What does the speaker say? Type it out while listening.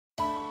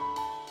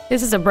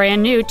This is a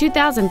brand new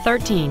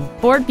 2013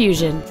 Ford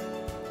Fusion.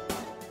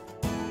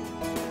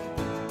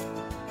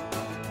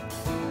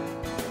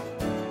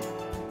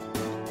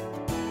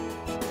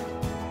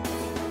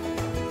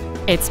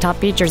 Its top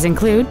features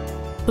include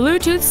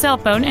Bluetooth cell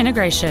phone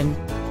integration,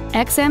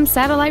 XM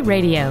satellite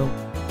radio,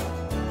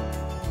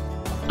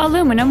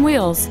 aluminum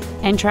wheels,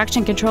 and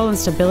traction control and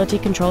stability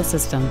control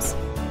systems.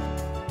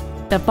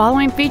 The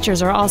following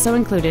features are also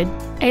included: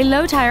 a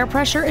low tire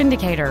pressure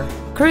indicator,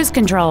 cruise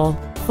control,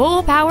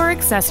 full power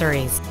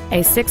accessories,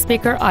 a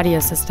 6-speaker audio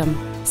system,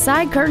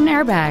 side curtain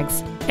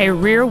airbags, a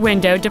rear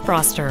window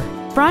defroster,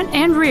 front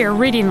and rear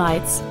reading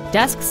lights,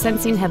 dusk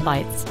sensing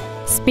headlights,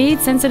 speed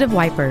sensitive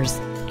wipers,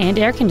 and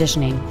air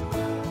conditioning.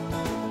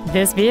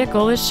 This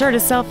vehicle is sure to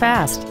sell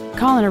fast.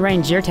 Call and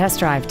arrange your test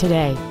drive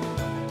today.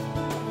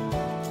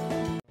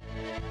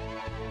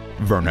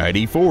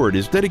 Vernite Ford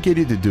is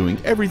dedicated to doing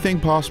everything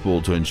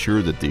possible to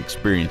ensure that the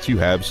experience you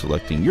have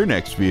selecting your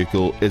next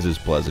vehicle is as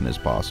pleasant as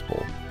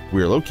possible.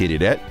 We are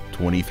located at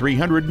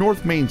 2300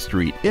 North Main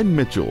Street in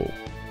Mitchell.